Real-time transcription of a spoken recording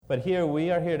But here,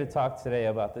 we are here to talk today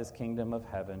about this kingdom of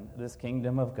heaven, this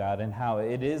kingdom of God, and how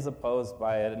it is opposed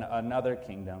by another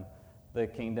kingdom, the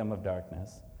kingdom of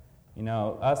darkness. You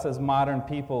know, us as modern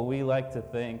people, we like to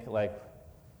think,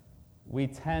 we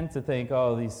tend to think,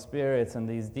 oh, these spirits and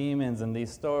these demons and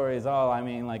these stories,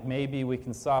 maybe we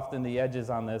can soften the edges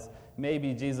on this.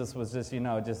 Maybe Jesus was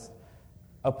just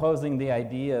opposing the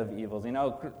idea of evils.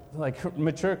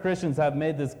 Mature Christians have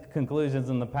made these conclusions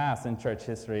in the past in church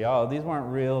history. Oh, these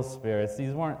weren't real spirits.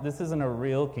 This isn't a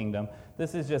real kingdom.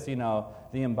 This is just, the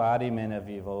embodiment of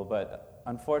evil. But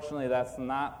unfortunately, that's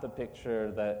not the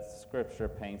picture that Scripture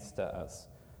paints to us.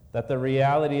 That the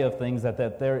reality of things,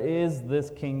 that there is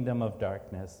this kingdom of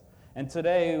darkness. And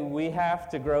today, we have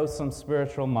to grow some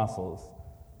spiritual muscles.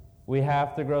 We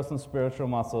have to grow some spiritual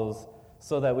muscles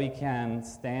so that we can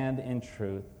stand in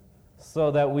truth,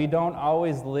 so that we don't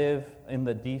always live in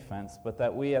the defense, but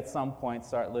that we at some point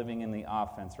start living in the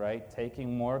offense, right?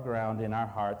 Taking more ground in our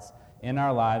hearts, in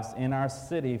our lives, in our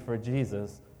city for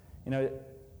Jesus.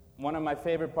 One of my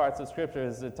favorite parts of Scripture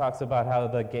is it talks about how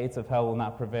the gates of hell will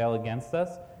not prevail against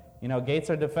us. Gates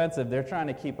are defensive. They're trying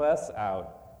to keep us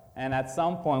out. And at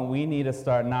some point, we need to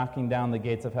start knocking down the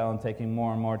gates of hell and taking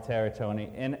more and more territory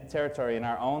in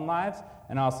our own lives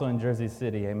and also in Jersey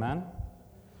City. Amen?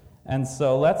 And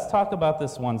so let's talk about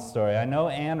this one story. I know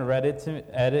Ann read it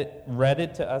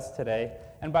to us today.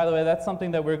 And by the way, that's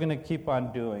something that we're going to keep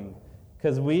on doing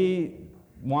because we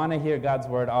want to hear God's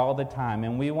word all the time,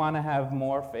 and we want to have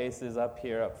more faces up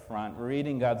here up front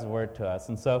reading God's word to us.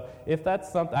 And so if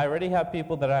that's something, I already have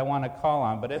people that I want to call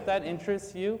on, but if that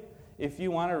interests you, if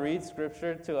you want to read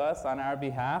Scripture to us on our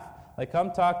behalf,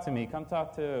 come talk to me, come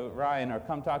talk to Ryan, or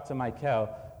come talk to Michael.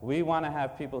 We want to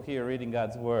have people here reading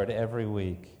God's word every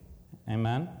week.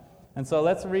 Amen? And so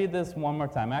let's read this one more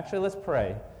time. Actually, let's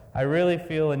pray. I really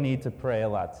feel a need to pray a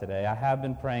lot today. I have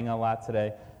been praying a lot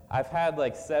today. I've had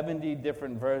 70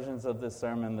 different versions of this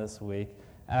sermon this week,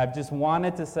 and I've just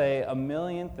wanted to say a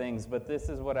million things, but this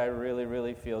is what I really,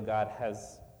 really feel God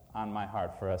has on my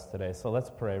heart for us today. So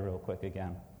let's pray real quick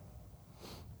again.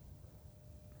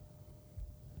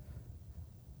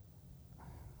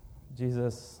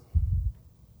 Jesus,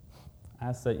 I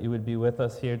ask that you would be with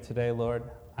us here today, Lord.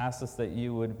 I ask us that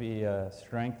you would be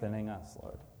strengthening us,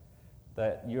 Lord.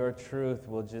 That your truth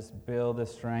will just build a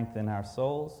strength in our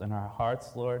souls and our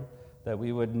hearts, Lord. That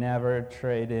we would never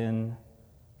trade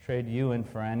you in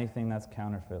for anything that's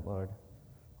counterfeit, Lord.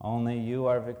 Only you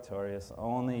are victorious.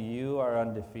 Only you are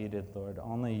undefeated, Lord.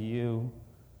 Only you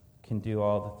can do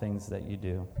all the things that you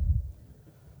do.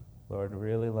 Lord, we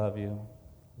really love you.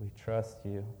 We trust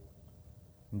you.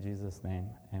 In Jesus' name,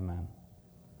 amen.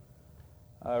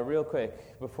 Real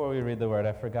quick, before we read the word,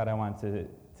 I forgot I wanted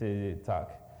to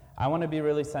talk. I want to be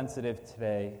really sensitive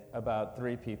today about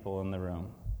 3 people in the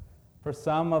room. For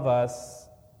some of us,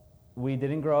 we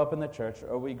didn't grow up in the church,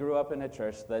 or we grew up in a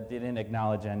church that didn't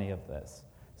acknowledge any of this.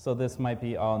 So this might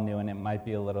be all new, and it might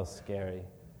be a little scary.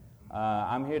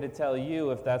 I'm here to tell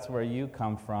you, if that's where you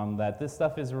come from, that this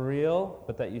stuff is real,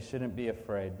 but that you shouldn't be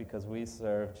afraid, because we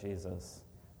serve Jesus.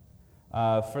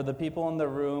 For the people in the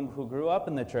room who grew up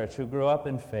in the church, who grew up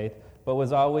in faith, but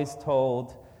was always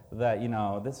told that,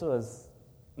 this was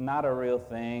not a real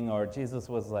thing, or Jesus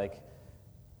was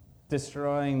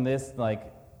destroying this,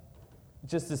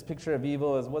 just this picture of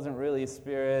evil. It wasn't really a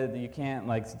spirit. You can't,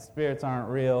 spirits aren't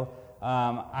real.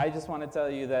 I just want to tell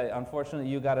you that unfortunately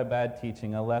you got a bad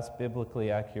teaching, a less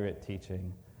biblically accurate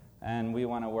teaching. And we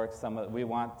want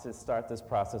to start this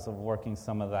process of working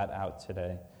some of that out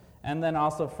today. And then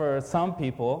also for some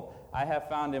people, I have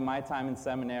found in my time in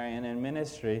seminary and in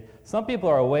ministry, some people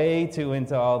are way too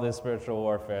into all this spiritual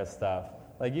warfare stuff.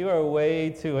 You are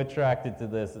way too attracted to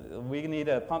this. We need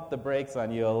to pump the brakes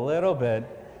on you a little bit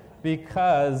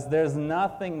because there's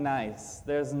nothing nice,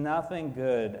 there's nothing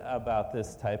good about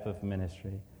this type of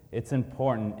ministry. It's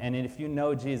important, and if you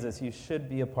know Jesus, you should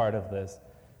be a part of this.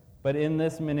 But in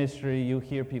this ministry, you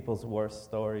hear people's worst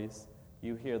stories.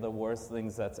 You hear the worst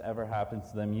things that's ever happened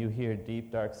to them. You hear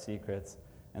deep, dark secrets.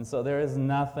 And so there is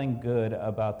nothing good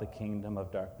about the kingdom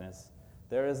of darkness.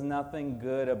 There is nothing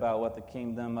good about what the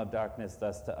kingdom of darkness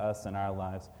does to us in our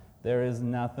lives. There is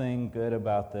nothing good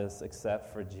about this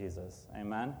except for Jesus.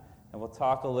 Amen? And we'll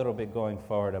talk a little bit going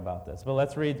forward about this. But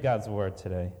let's read God's word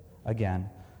today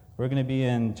again. We're going to be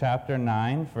in chapter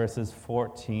 9, verses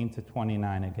 14 to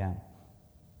 29 again.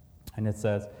 And it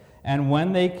says, "And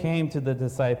when they came to the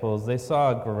disciples, they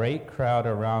saw a great crowd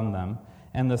around them,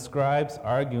 and the scribes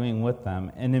arguing with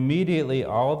them. And immediately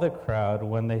all the crowd,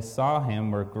 when they saw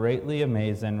him, were greatly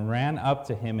amazed and ran up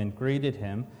to him and greeted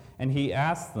him. And he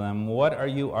asked them, 'What are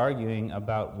you arguing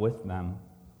about with them?'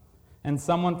 And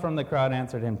someone from the crowd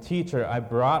answered him, "Teacher, I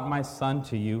brought my son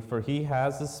to you, for he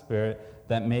has a spirit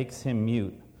that makes him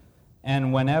mute.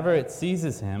 And whenever it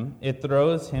seizes him, it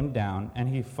throws him down, and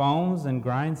he foams and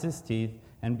grinds his teeth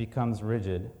and becomes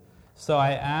rigid. So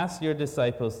I asked your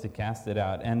disciples to cast it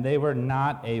out, and they were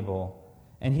not able."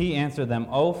 And he answered them,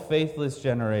 "O faithless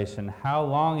generation, how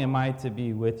long am I to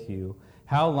be with you?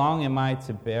 How long am I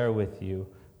to bear with you?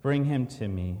 Bring him to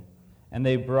me." And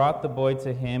they brought the boy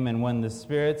to him, and when the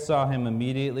spirit saw him,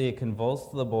 immediately it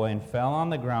convulsed the boy and fell on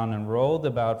the ground and rolled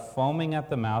about, foaming at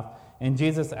the mouth. And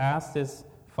Jesus asked his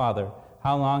father,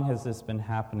 "How long has this been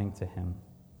happening to him?"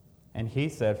 And he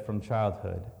said, "From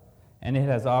childhood. And it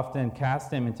has often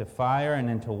cast him into fire and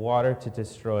into water to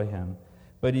destroy him.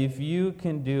 But if you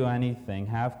can do anything,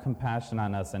 have compassion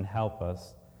on us and help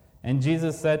us." And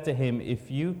Jesus said to him,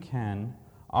 "If you can,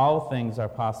 all things are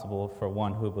possible for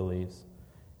one who believes."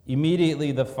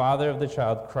 Immediately the father of the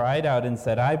child cried out and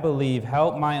said, "I believe,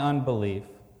 help my unbelief."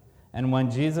 And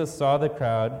when Jesus saw that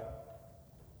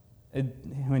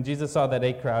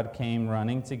a crowd came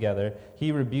running together,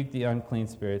 he rebuked the unclean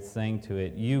spirit, saying to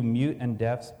it, "You mute and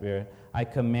deaf spirit, I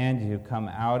command you, come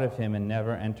out of him and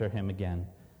never enter him again."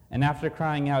 And after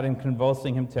crying out and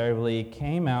convulsing him terribly, he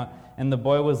came out, and the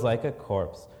boy was like a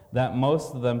corpse, that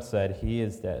most of them said, "He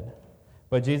is dead."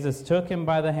 But Jesus took him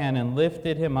by the hand and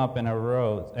lifted him up, and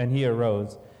he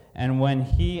arose. And when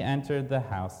he entered the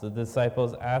house, the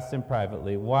disciples asked him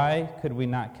privately, "Why could we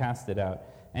not cast it out?"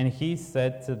 And he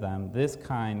said to them, "This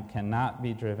kind cannot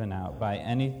be driven out by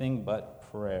anything but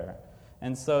prayer."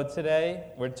 And so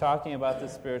today, we're talking about the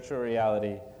spiritual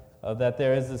reality of that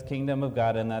there is this kingdom of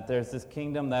God and that there's this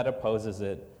kingdom that opposes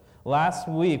it. Last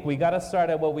week, we got to start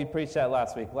at what we preached at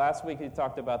last week. Last week, we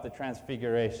talked about the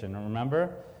transfiguration,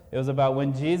 remember? It was about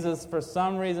when Jesus, for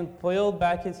some reason, peeled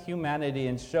back his humanity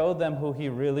and showed them who he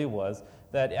really was,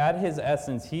 that at his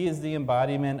essence, he is the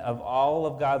embodiment of all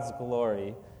of God's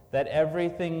glory, that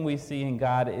everything we see in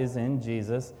God is in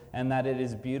Jesus, and that it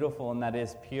is beautiful, and that it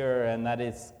is pure, and that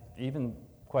it's even,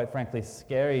 quite frankly,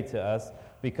 scary to us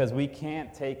because we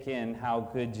can't take in how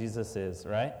good Jesus is,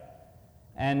 right?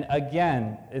 And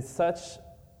again, it's such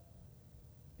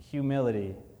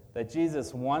humility that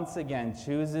Jesus once again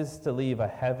chooses to leave a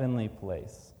heavenly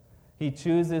place. He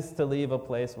chooses to leave a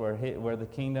place where the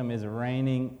kingdom is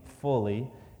reigning fully,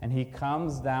 and he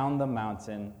comes down the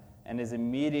mountain and is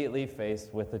immediately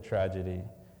faced with the tragedy.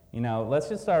 You know, let's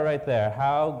just start right there.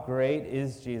 How great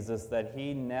is Jesus that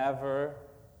he never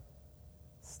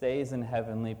stays in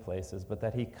heavenly places, but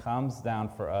that he comes down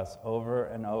for us over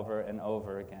and over and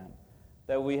over again.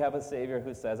 That we have a Savior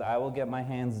who says, "I will get my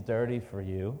hands dirty for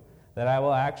you, that I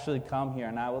will actually come here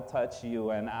and I will touch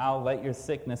you and I'll let your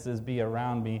sicknesses be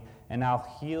around me and I'll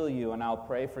heal you and I'll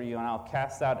pray for you and I'll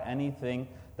cast out anything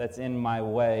that's in my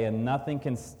way and nothing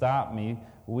can stop me."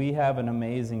 We have an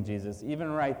amazing Jesus.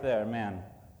 Even right there, man,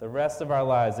 the rest of our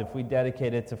lives, if we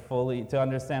dedicate it to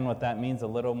understand what that means a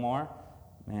little more,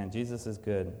 man, Jesus is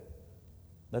good.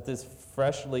 That this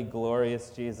freshly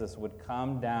glorious Jesus would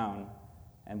come down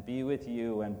and be with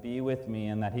you and be with me,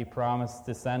 and that he promised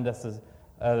to send us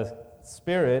a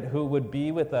Spirit who would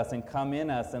be with us and come in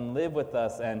us and live with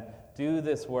us and do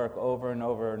this work over and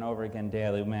over and over again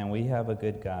daily. Man, we have a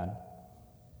good God.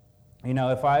 You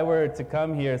know, if I were to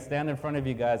come here, stand in front of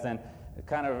you guys and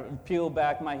kind of peel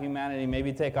back my humanity,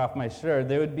 maybe take off my shirt,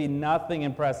 there would be nothing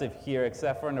impressive here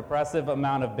except for an impressive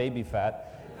amount of baby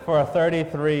fat for a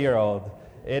 33-year-old.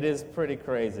 It is pretty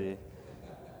crazy.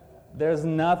 There's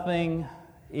nothing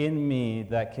in me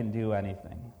that can do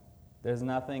anything. There's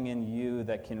nothing in you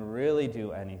that can really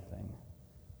do anything.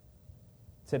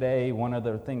 Today, one of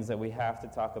the things that we have to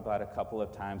talk about a couple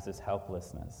of times is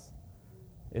helplessness.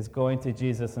 Is going to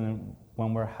Jesus and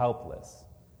when we're helpless.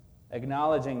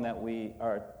 Acknowledging that we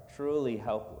are truly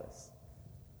helpless.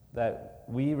 That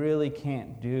we really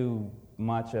can't do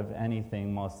much of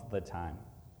anything most of the time.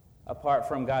 Apart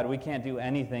from God, we can't do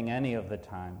anything any of the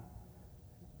time.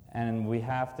 And we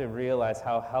have to realize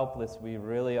how helpless we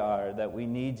really are, that we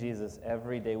need Jesus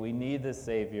every day. We need this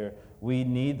Savior. We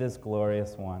need this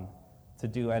glorious one to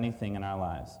do anything in our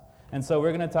lives. And so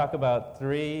we're going to talk about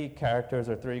three characters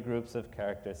or three groups of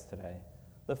characters today.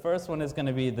 The first one is going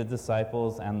to be the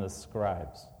disciples and the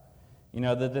scribes. You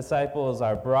know, the disciples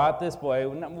are brought this boy.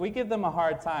 We give them a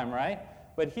hard time, right?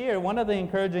 But here, one of the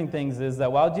encouraging things is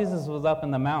that while Jesus was up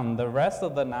in the mountain, the rest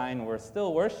of the 9 were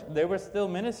still they were still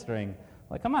ministering.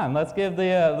 Like, come on, let's give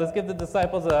the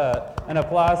disciples an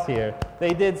applause here.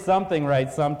 They did something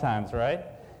right sometimes, right?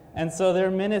 And so they're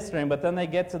ministering, but then they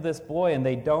get to this boy and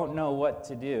they don't know what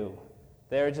to do.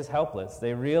 They're just helpless.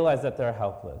 They realize that they're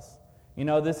helpless. You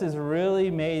know, this is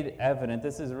really made evident.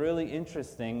 This is really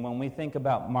interesting when we think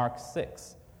about Mark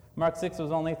 6. Mark 6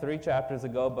 was only 3 chapters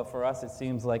ago, but for us it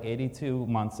seems like 82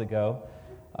 months ago.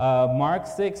 Mark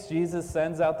 6, Jesus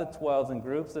sends out the 12 in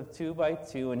groups of 2 by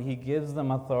 2, and he gives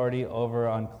them authority over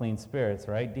unclean spirits,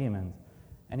 right? Demons.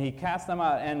 And he casts them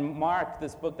out. And Mark,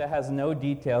 this book that has no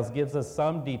details, gives us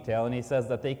some detail, and he says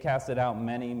that they casted out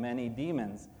many, many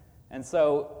demons. And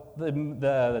so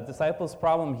the disciples'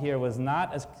 problem here was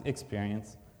not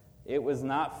experience. It was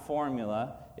not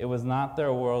formula. It was not their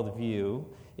worldview.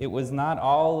 It was not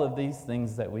all of these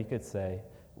things that we could say.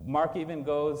 Mark even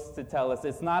goes to tell us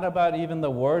it's not about even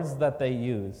the words that they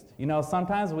used. You know,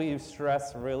 sometimes we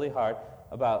stress really hard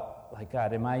about, like,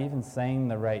 God, am I even saying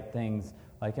the right things?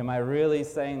 Like, am I really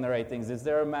saying the right things? Is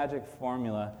there a magic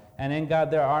formula? And in God,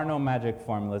 there are no magic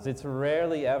formulas. It's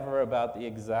rarely ever about the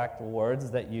exact words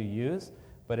that you use,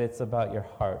 but it's about your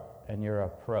heart and your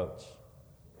approach.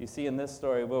 You see, in this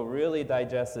story, we'll really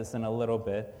digest this in a little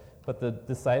bit, but the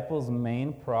disciples'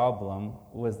 main problem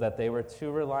was that they were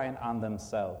too reliant on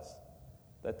themselves,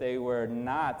 that they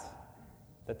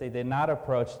did not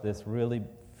approach this really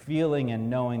feeling and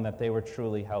knowing that they were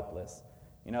truly helpless.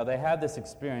 You know, they had this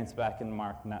experience back in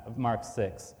Mark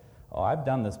 6. Oh, I've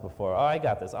done this before. Oh, I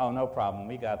got this. Oh, no problem.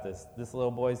 We got this. This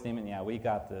little boy's demon, yeah, we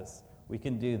got this. We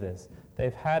can do this.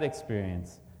 They've had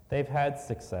experience. They've had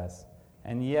success.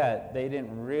 And yet, they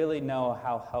didn't really know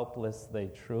how helpless they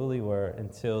truly were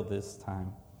until this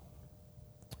time.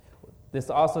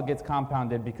 This also gets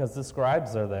compounded because the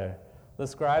scribes are there. The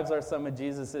scribes are some of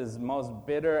Jesus' most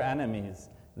bitter enemies.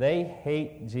 They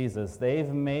hate Jesus. They've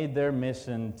made their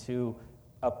mission to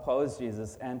oppose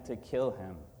Jesus and to kill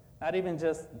him. Not even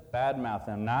just badmouth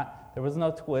him. There was no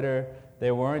Twitter.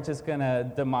 They weren't just going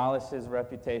to demolish his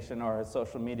reputation or his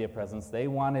social media presence. They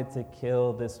wanted to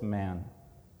kill this man.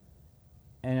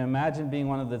 And imagine being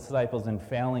one of the disciples and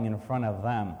failing in front of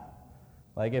them.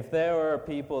 Like, if there were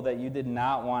people that you did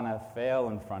not want to fail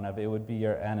in front of, it would be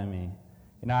your enemy.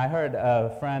 You know, I heard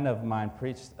a friend of mine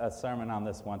preach a sermon on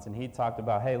this once, and he talked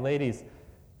about, hey, ladies,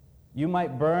 you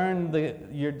might burn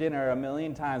your dinner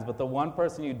 1,000,000 times, but the one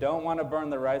person you don't want to burn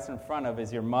the rice in front of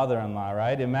is your mother-in-law,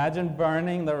 right? Imagine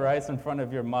burning the rice in front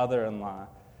of your mother-in-law.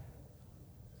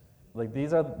 Like,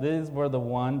 these were the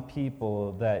one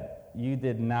people that you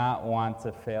did not want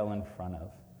to fail in front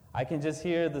of. I can just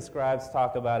hear the scribes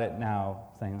talk about it now,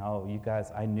 saying, oh, you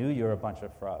guys, I knew you were a bunch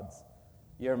of frauds.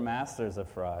 You're masters of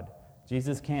fraud.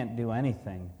 Jesus can't do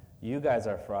anything. You guys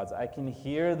are frauds. I can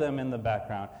hear them in the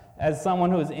background. As someone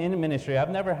who's in ministry, I've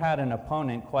never had an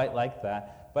opponent quite like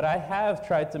that, but I have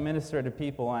tried to minister to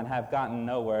people and have gotten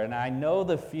nowhere, and I know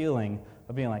the feeling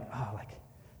of being like, oh, like,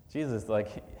 Jesus,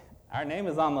 like, our name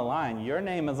is on the line. Your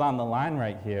name is on the line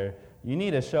right here. You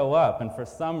need to show up. And for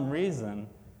some reason,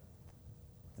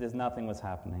 nothing was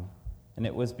happening. And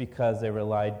it was because they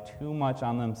relied too much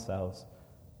on themselves,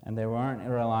 and they weren't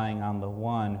relying on the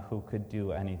one who could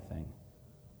do anything.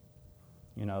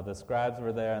 You know, the scribes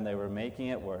were there, and they were making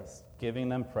it worse, giving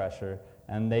them pressure,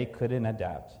 and they couldn't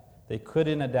adapt. They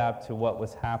couldn't adapt to what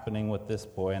was happening with this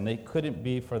boy, and they couldn't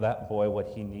be for that boy what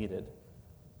he needed.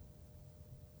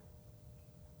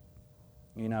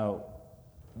 You know,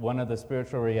 one of the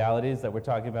spiritual realities that we're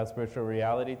talking about, spiritual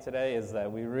reality today, is that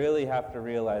we really have to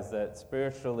realize that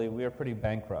spiritually we're pretty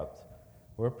bankrupt.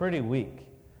 We're pretty weak.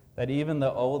 That even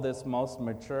the oldest, most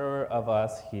mature of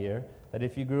us here, that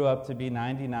if you grew up to be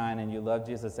 99 and you love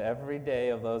Jesus every day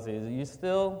of those years, you're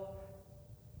still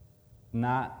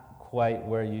not quite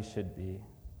where you should be.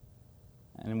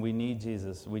 And we need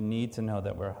Jesus. We need to know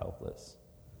that we're helpless.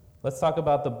 Let's talk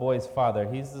about the boy's father.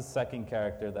 He's the second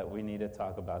character that we need to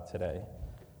talk about today.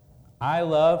 I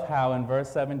love how in verse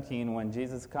 17, when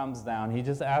Jesus comes down, he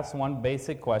just asks one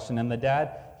basic question, and the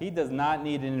dad, he does not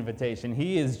need an invitation.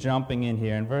 He is jumping in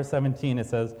here. In verse 17, it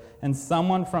says, and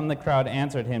someone from the crowd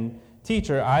answered him,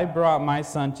 teacher, I brought my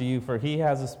son to you, for he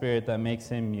has a spirit that makes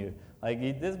him mute.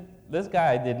 Like, this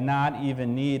guy did not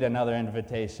even need another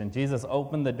invitation. Jesus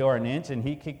opened the door an inch, and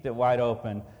he kicked it wide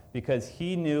open because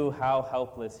he knew how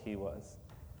helpless he was.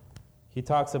 He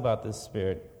talks about this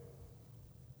spirit.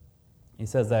 He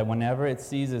says that whenever it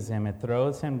seizes him, it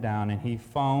throws him down, and he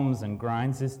foams and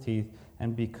grinds his teeth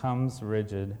and becomes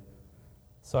rigid.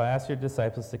 So I asked your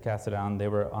disciples to cast it out, and they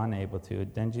were unable to.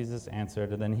 Then Jesus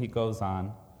answered, and then he goes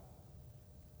on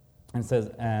and says,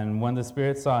 and when the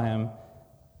spirit saw him,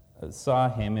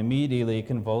 immediately it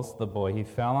convulsed the boy. He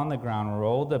fell on the ground,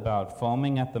 rolled about,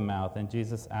 foaming at the mouth, and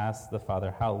Jesus asked the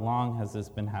father, how long has this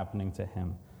been happening to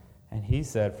him? And he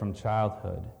said, from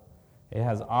childhood. It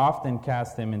has often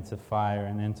cast him into fire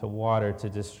and into water to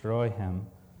destroy him.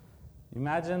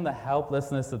 Imagine the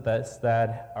helplessness that this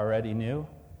dad already knew.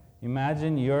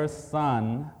 Imagine your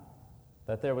son,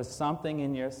 that there was something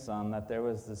in your son, that there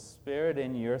was the spirit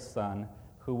in your son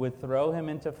who would throw him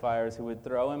into fires, who would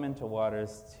throw him into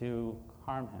waters to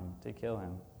harm him, to kill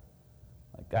him.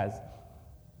 Like, guys,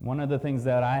 one of the things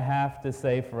that I have to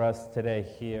say for us today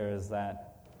here is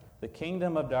that the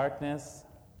kingdom of darkness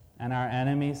and our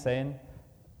enemy, Satan,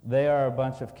 they are a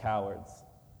bunch of cowards.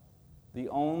 The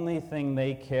only thing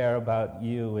they care about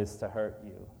you is to hurt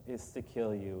you, is to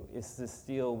kill you, is to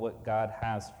steal what God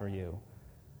has for you.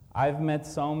 I've met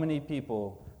so many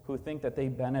people who think that they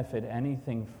benefit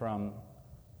anything from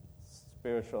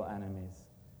spiritual enemies.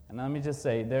 And let me just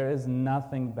say, there is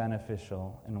nothing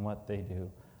beneficial in what they do.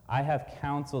 I have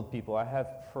counseled people, I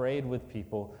have prayed with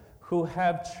people who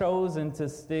have chosen to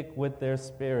stick with their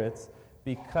spirits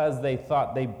because they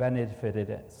thought they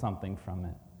benefited something from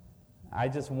it. I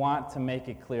just want to make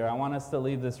it clear. I want us to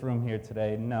leave this room here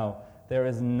today. No, there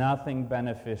is nothing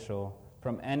beneficial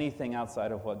from anything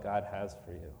outside of what God has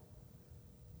for you.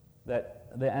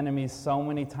 That the enemy so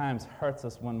many times hurts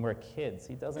us when we're kids.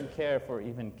 He doesn't care if we're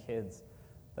even kids.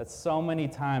 That so many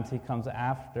times he comes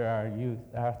after our youth,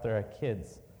 after our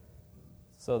kids,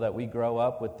 so that we grow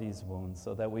up with these wounds,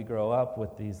 so that we grow up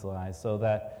with these lies, so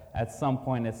that at some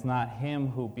point it's not him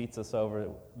who beats us over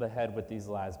the head with these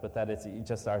lies, but that it's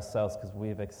just ourselves because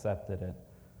we've accepted it.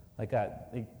 Like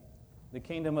the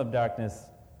kingdom of darkness,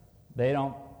 they're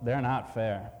not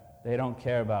fair. They don't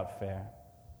care about fair.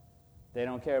 They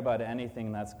don't care about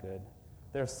anything that's good.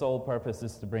 Their sole purpose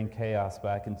is to bring chaos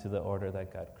back into the order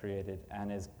that God created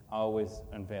and is always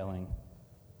unveiling.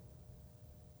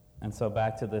 And so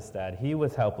back to this dad. He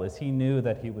was helpless. He knew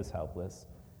that he was helpless.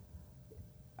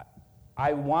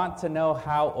 I want to know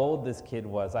how old this kid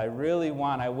was. I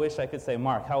wish I could say,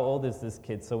 Mark, how old is this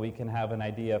kid, so we can have an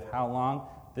idea of how long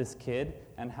this kid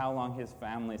and how long his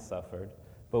family suffered.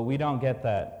 But we don't get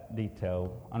that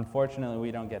detail. Unfortunately,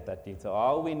 we don't get that detail.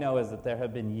 All we know is that there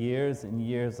have been years and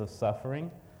years of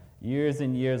suffering, years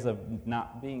and years of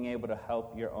not being able to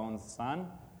help your own son,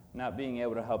 not being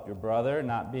able to help your brother,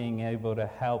 not being able to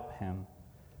help him.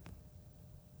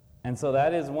 And so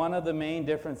that is one of the main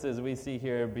differences we see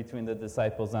here between the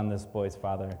disciples and this boy's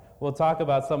father. We'll talk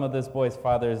about some of this boy's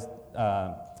father's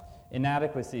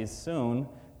inadequacies soon,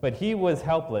 but he was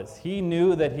helpless. He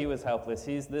knew that he was helpless.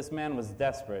 This man was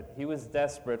desperate. He was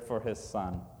desperate for his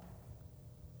son.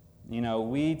 You know,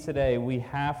 we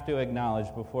have to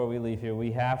acknowledge, before we leave here,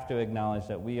 we have to acknowledge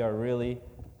that we are really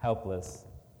helpless,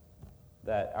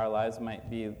 that our lives might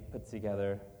be put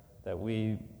together, that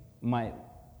we might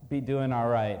be doing all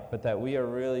right, but that we are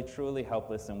really, truly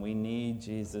helpless, and we need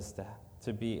Jesus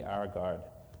to be our guard.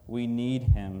 We need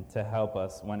him to help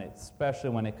us,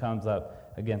 especially when it comes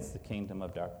up against the kingdom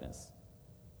of darkness.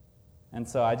 And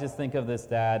so I just think of this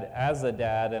dad as a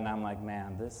dad, and I'm like,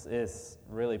 man, this is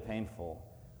really painful.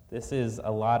 This is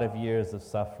a lot of years of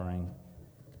suffering.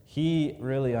 He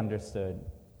really understood.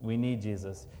 We need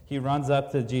Jesus. He runs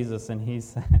up to Jesus and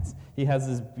he has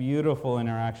this beautiful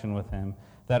interaction with him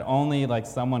that only like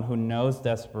someone who knows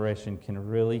desperation can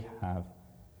really have.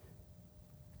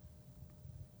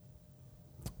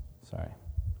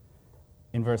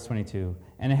 In verse 22,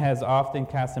 and it has often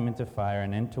cast him into fire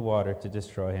and into water to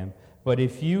destroy him. But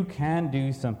if you can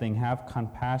do something, have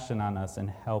compassion on us and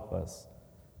help us.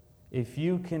 If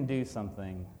you can do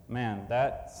something, man,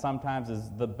 that sometimes is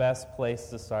the best place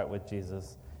to start with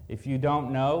Jesus. If you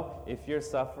don't know, if you're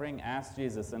suffering, ask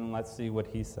Jesus and let's see what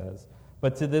he says.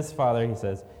 But to this father he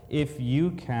says, if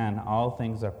you can, all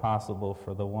things are possible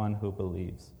for the one who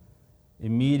believes.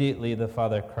 Immediately the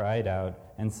father cried out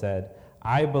and said,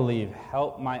 I believe,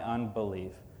 help my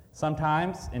unbelief.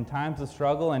 Sometimes, in times of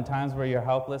struggle and times where you're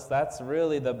helpless, that's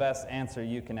really the best answer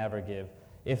you can ever give.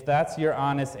 If that's your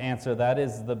honest answer, that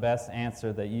is the best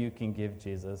answer that you can give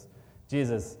Jesus.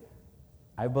 Jesus,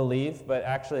 I believe, but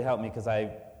actually help me because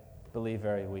I believe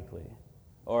very weakly.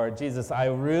 Or Jesus, I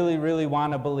really, really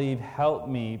want to believe, help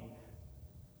me.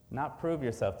 Not prove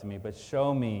yourself to me, but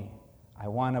show me I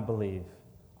want to believe.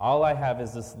 All I have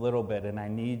is this little bit, and I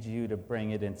need you to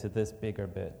bring it into this bigger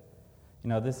bit. You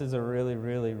know, this is a really,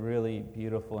 really, really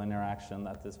beautiful interaction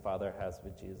that this father has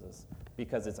with Jesus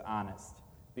because it's honest,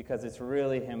 because it's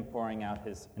really him pouring out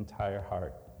his entire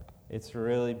heart. It's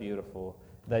really beautiful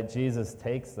that Jesus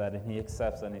takes that and he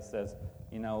accepts it and he says,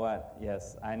 you know what?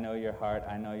 Yes, I know your heart.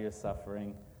 I know you're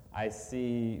suffering. I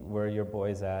see where your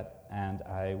boy's at, and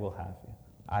I will have you.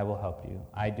 I will help you.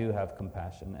 I do have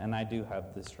compassion, and I do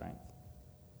have the strength.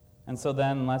 And so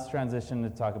then let's transition to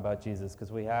talk about Jesus,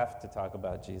 because we have to talk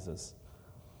about Jesus.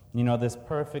 You know, this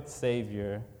perfect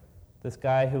Savior This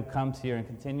guy who comes here and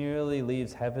continually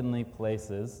leaves heavenly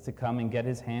places to come and get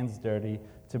his hands dirty,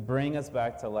 to bring us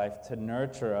back to life, to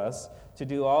nurture us, to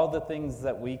do all the things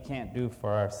that we can't do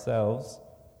for ourselves.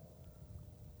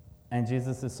 And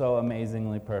Jesus is so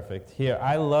amazingly perfect. Here,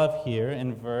 I love here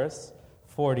in verse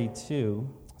 42,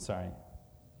 sorry,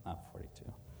 not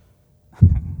 42.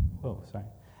 Whoa,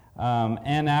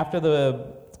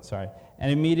 sorry.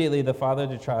 And immediately the father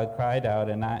of the child cried out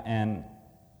and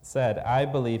said, I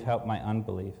believe, help my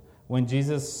unbelief. When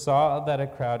Jesus saw that a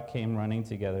crowd came running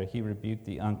together, he rebuked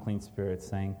the unclean spirit,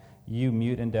 saying, You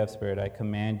mute and deaf spirit, I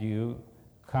command you,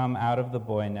 come out of the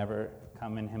boy and never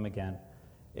come in him again.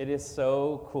 It is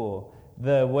so cool.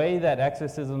 The way that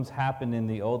exorcisms happened in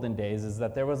the olden days is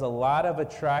that there was a lot of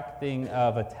attracting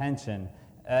of attention.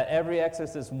 Every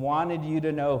exorcist wanted you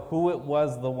to know who it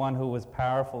was, the one who was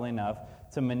powerful enough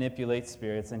to manipulate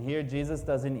spirits. And here Jesus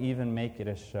doesn't even make it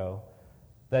a show.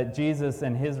 That Jesus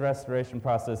and his restoration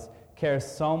process cares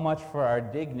so much for our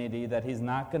dignity that he's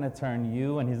not going to turn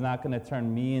you and he's not going to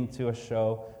turn me into a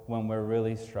show when we're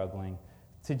really struggling.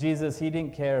 To Jesus, he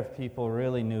didn't care if people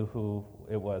really knew who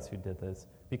it was who did this,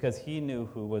 because he knew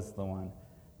who was the one.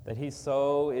 That he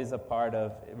so is a part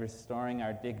of restoring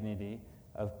our dignity,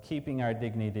 of keeping our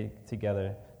dignity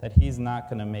together, that he's not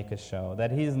going to make a show,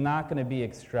 that he's not going to be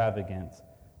extravagant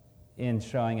in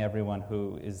showing everyone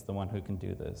who is the one who can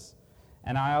do this.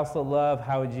 And I also love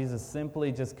how Jesus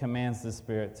simply just commands the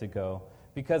Spirit to go,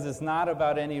 because it's not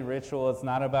about any ritual, it's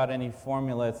not about any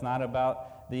formula, it's not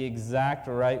about the exact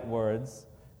right words,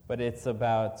 but it's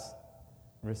about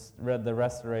the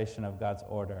restoration of God's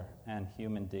order and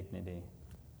human dignity.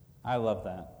 I love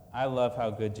that. I love how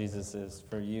good Jesus is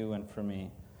for you and for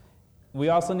me. We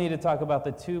also need to talk about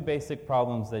the two basic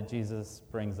problems that Jesus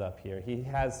brings up here. He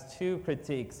has two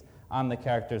critiques on the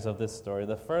characters of this story.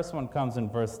 The first one comes in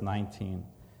verse 19,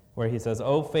 where he says,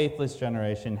 O faithless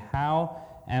generation, how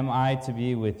am I to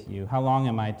be with you? How long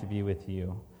am I to be with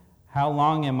you? How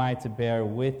long am I to bear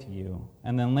with you?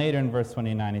 And then later in verse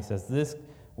 29, he says, this,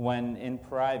 when in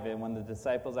private, when the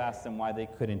disciples asked him why they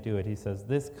couldn't do it, he says,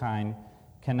 this kind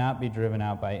cannot be driven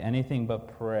out by anything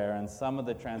but prayer. And some of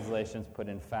the translations put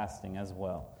in fasting as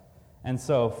well. And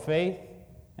so faith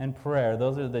and prayer,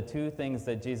 those are the two things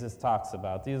that Jesus talks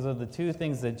about. These are the two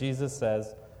things that Jesus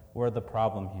says were the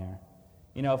problem here.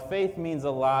 You know, faith means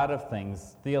a lot of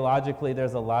things. Theologically,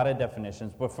 there's a lot of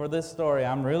definitions. But for this story,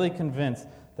 I'm really convinced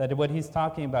that what he's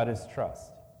talking about is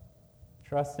trust.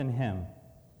 Trust in him.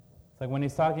 It's like when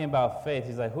he's talking about faith,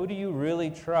 he's like, who do you really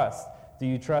trust? Do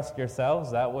you trust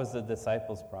yourselves? That was the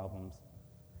disciples' problems.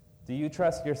 Do you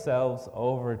trust yourselves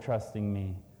over trusting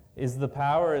me? Is the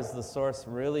power, is the source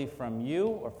really from you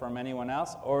or from anyone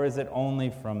else, or is it only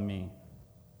from me?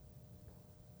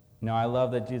 I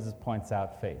love that Jesus points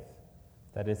out faith,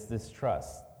 that it's this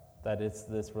trust, that it's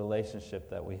this relationship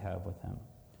that we have with him.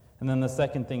 And then the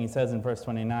second thing he says in verse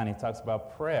 29, he talks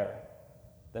about prayer.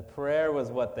 That prayer was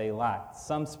what they lacked.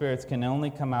 Some spirits can only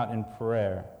come out in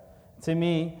prayer. To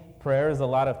me, prayer is a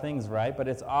lot of things, right? But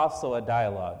it's also a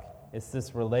dialogue. It's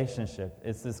this relationship.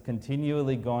 It's this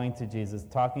continually going to Jesus,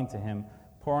 talking to him,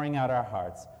 pouring out our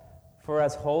hearts. For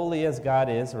as holy as God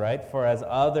is, right? For as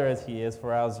other as he is,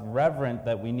 for as reverent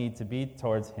that we need to be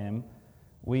towards him,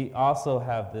 we also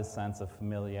have this sense of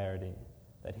familiarity,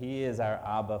 that he is our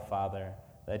Abba Father,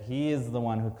 that he is the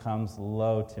one who comes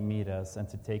low to meet us and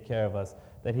to take care of us,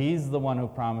 that he's the one who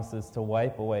promises to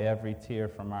wipe away every tear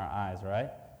from our eyes,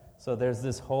 right? So there's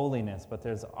this holiness, but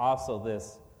there's also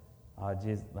this,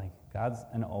 Jesus, like God's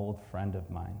an old friend of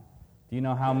mine. Do you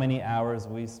know how many hours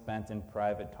we spent in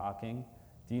private talking?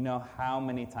 Do you know how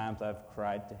many times I've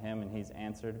cried to him and he's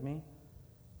answered me?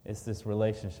 It's this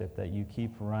relationship that you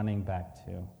keep running back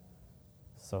to.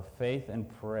 So faith and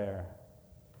prayer,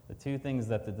 the two things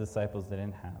that the disciples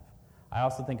didn't have. I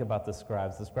also think about the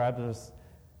scribes. The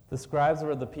scribes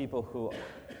were the people who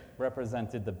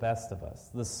represented the best of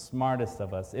us, the smartest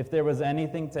of us. If there was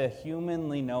anything to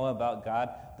humanly know about God,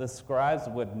 the scribes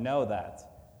would know that.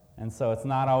 And so it's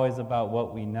not always about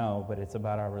what we know, but it's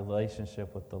about our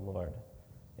relationship with the Lord.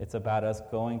 It's about us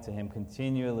going to him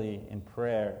continually in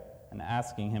prayer and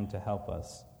asking him to help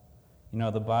us.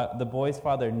 The boy's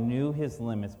father knew his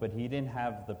limits, but he didn't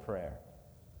have the prayer.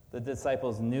 The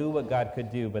disciples knew what God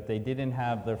could do, but they didn't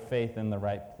have their faith in the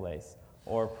right place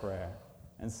or prayer.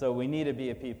 And so we need to be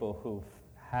a people who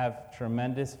have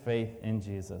tremendous faith in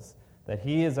Jesus, that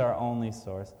he is our only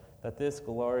source, that this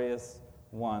glorious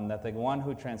one, that the one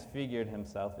who transfigured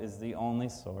himself is the only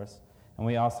source. And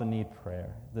we also need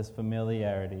prayer, this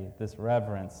familiarity, this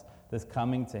reverence, this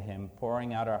coming to him,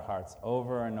 pouring out our hearts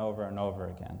over and over and over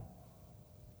again.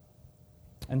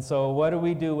 And so what do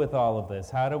we do with all of this?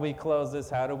 How do we close this?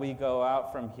 How do we go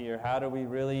out from here? How do we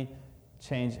really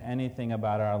change anything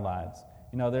about our lives?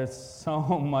 You know, there's so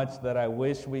much that I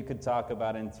wish we could talk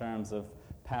about in terms of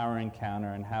Power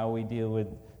Encounter and how we deal with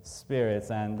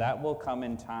spirits, and that will come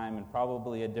in time and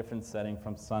probably a different setting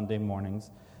from Sunday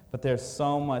mornings. But there's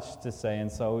so much to say,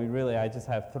 and so I just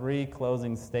have 3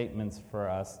 closing statements for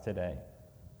us today.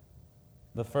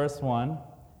 The first one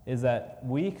is that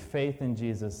weak faith in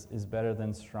Jesus is better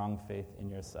than strong faith in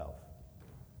yourself.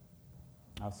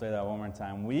 I'll say that one more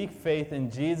time. Weak faith in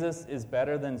Jesus is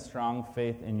better than strong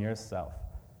faith in yourself.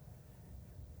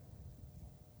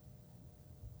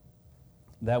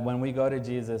 That when we go to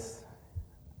Jesus,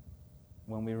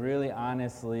 when we really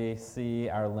honestly see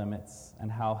our limits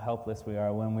and how helpless we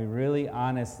are, when we really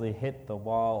honestly hit the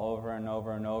wall over and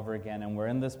over and over again, and we're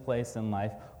in this place in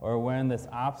life, or we're in this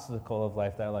obstacle of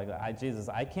life that Jesus,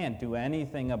 I can't do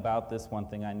anything about this one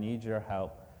thing, I need your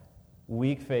help.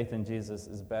 Weak faith in Jesus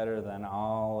is better than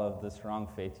all of the strong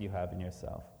faith you have in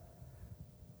yourself.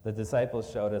 The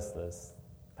disciples showed us this.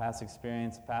 Past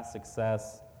experience, past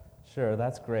success, sure,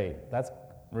 that's great. That's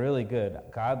really good,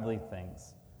 godly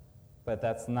things. But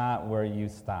that's not where you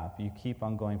stop. You keep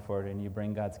on going forward and you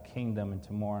bring God's kingdom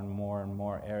into more and more and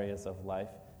more areas of life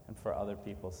and for other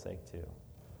people's sake too.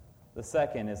 The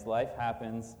second is life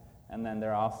happens, and then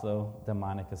there are also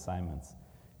demonic assignments.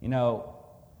 You know,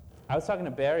 I was talking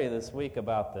to Barry this week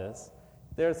about this.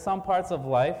 There's some parts of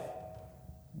life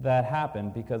that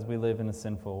happen because we live in a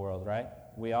sinful world, right?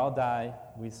 We all die,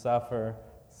 we suffer,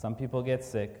 some people get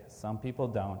sick, some people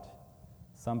don't.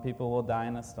 Some people will die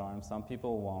in a storm, some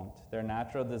people won't. They're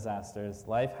natural disasters.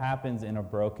 Life happens in a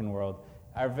broken world.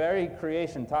 Our very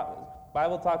creation,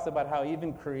 Bible talks about how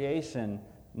even creation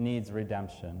needs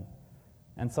redemption.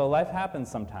 And so life happens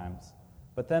sometimes.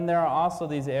 But then there are also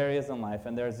these areas in life,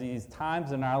 and there's these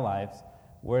times in our lives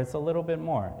where it's a little bit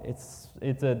more. It's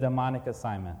a demonic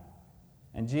assignment.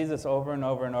 And Jesus over and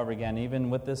over and over again,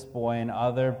 even with this boy and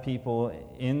other people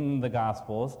in the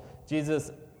Gospels,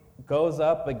 Jesus goes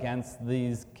up against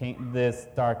this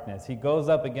darkness. He goes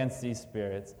up against these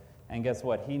spirits, and guess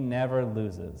what? He never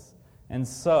loses. And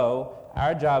so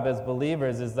our job as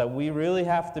believers is that we really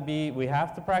have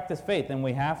to practice faith, and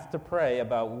we have to pray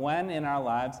about when in our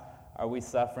lives are we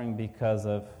suffering because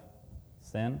of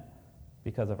sin,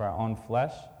 because of our own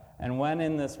flesh, and when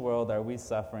in this world are we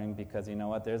suffering because, you know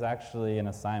what, there's actually an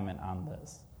assignment on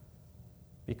this.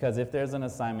 Because if there's an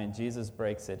assignment, Jesus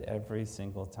breaks it every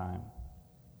single time.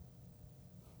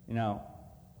 You know,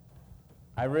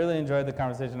 I really enjoyed the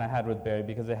conversation I had with Barry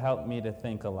because it helped me to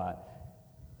think a lot.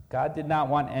 God did not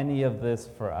want any of this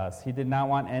for us. He did not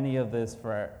want any of this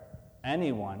for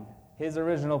anyone. His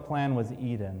original plan was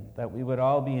Eden, that we would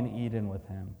all be in Eden with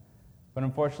him. But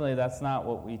unfortunately, that's not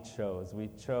what we chose. We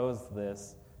chose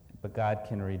this, but God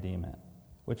can redeem it.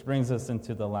 Which brings us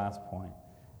into the last point,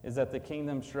 is that the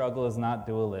kingdom struggle is not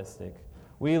dualistic.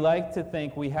 We like to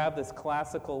think we have this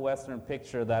classical Western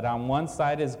picture that on one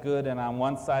side is good and on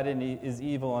one side is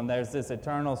evil, and there's this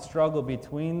eternal struggle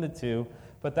between the two,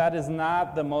 but that is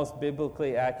not the most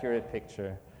biblically accurate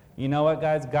picture. You know what,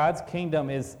 guys? God's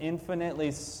kingdom is infinitely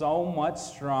so much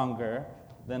stronger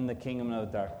than the kingdom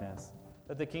of darkness.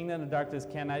 That the kingdom of darkness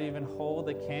cannot even hold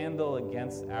a candle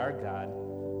against our God.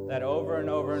 That over and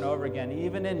over and over again,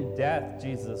 even in death,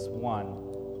 Jesus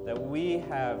won. That we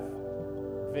have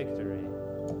victory.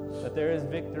 That there is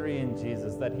victory in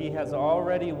Jesus, that he has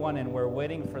already won, and we're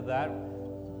waiting for that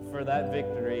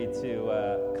victory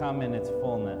to come in its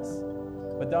fullness.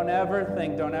 But don't ever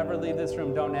leave this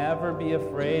room, don't ever be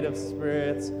afraid of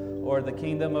spirits or the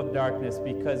kingdom of darkness,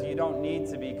 because you don't need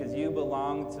to be, because you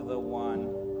belong to the one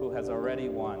who has already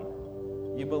won.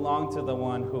 You belong to the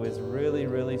one who is really,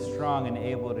 really strong and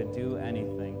able to do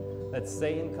anything. That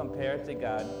Satan compared to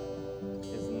God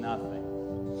is nothing.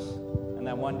 And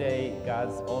that one day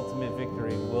God's ultimate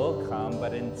victory will come,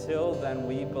 but until then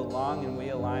we belong and we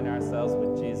align ourselves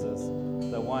with Jesus,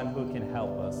 the one who can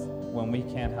help us when we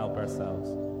can't help ourselves.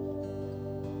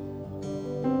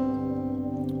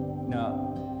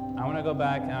 Now, I want to go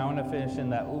back and I want to finish in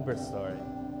that Uber story.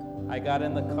 I got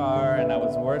in the car and I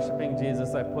was worshiping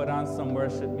Jesus. I put on some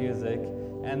worship music,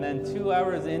 and then 2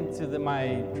 hours into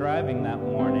my driving that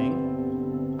morning,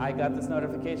 I got this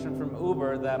notification from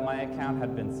Uber that my account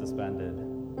had been suspended.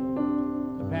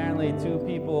 Apparently, 2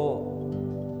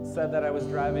 people said that I was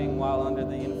driving while under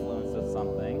the influence of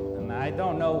something, and I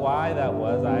don't know why that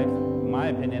was. In my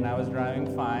opinion, I was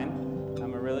driving fine.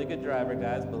 I'm a really good driver,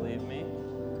 guys, believe me.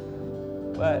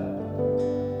 But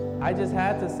I just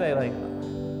had to say,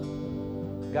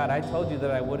 God, I told you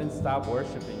that I wouldn't stop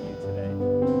worshiping you today.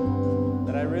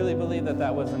 that I really believe that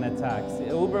that was an attack.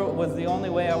 Uber was the only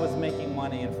way I was making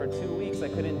money, and for 2 weeks I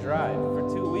couldn't drive. For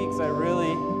 2 weeks I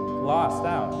really lost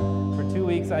out. For 2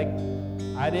 weeks I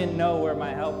didn't know where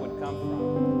my help would come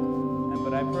from.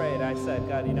 But I prayed. I said,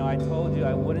 God, I told you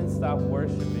I wouldn't stop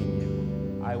worshiping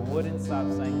you. I wouldn't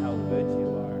stop saying how good you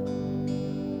are.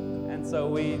 And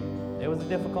so it was a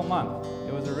difficult month.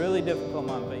 It was a really difficult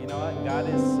month. But you know what? God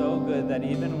is so good that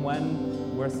even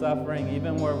when we're suffering,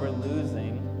 even where we're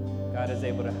losing, God is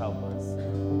able to help us.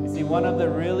 You see, one of the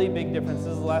really big differences,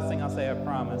 this is the last thing I'll say, I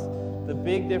promise. The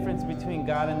big difference between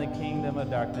God and the kingdom of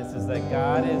darkness is that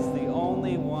God is the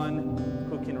only one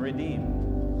who can redeem.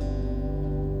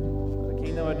 The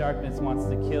kingdom of darkness wants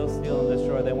to kill, steal, and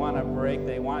destroy. They want to break.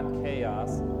 They want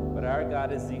chaos. But our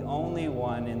God is the only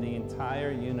one in the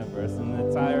entire universe, in the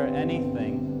entire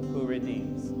anything, who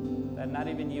redeems. That not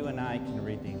even you and I can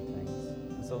redeem things.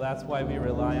 And so that's why we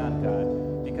rely on God.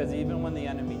 Because even when the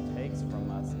enemy takes from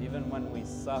us, even when we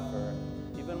suffer,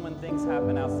 even when things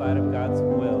happen outside of God's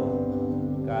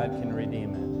will, God can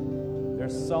redeem it.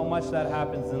 There's so much that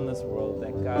happens in this world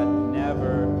that God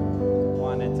never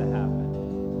wanted to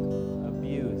happen.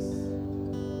 Abuse,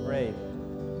 rape,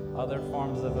 other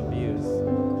forms of abuse,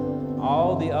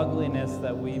 all the ugliness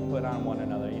that we put on one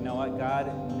another. You know what?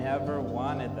 God never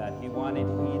wanted that. He wanted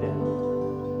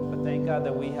Eden. But thank God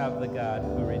that we have the God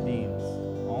who redeems.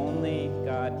 Only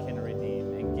God can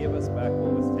redeem and give us back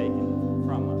what was taken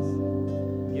from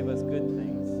us. Give us good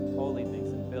things, holy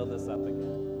things, and build us up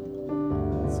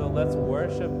again. So let's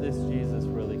worship this Jesus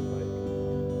really quick.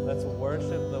 Let's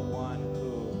worship the one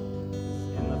who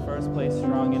is in the first place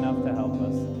strong enough to help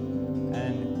us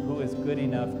and who is good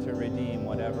enough to redeem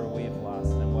whatever we've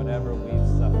lost and whatever we've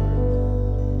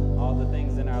suffered. All the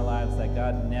things in our lives that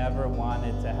God never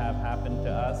wanted to have happen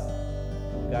to us,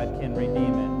 God can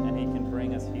redeem it and he can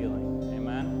bring us healing.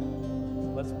 Amen?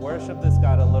 So let's worship this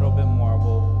God a little bit more.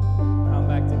 We'll come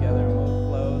back together and we'll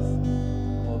close.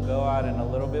 We'll go out in a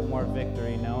little bit more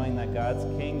victory, knowing that God's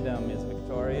kingdom is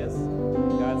victorious.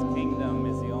 God's kingdom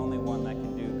is the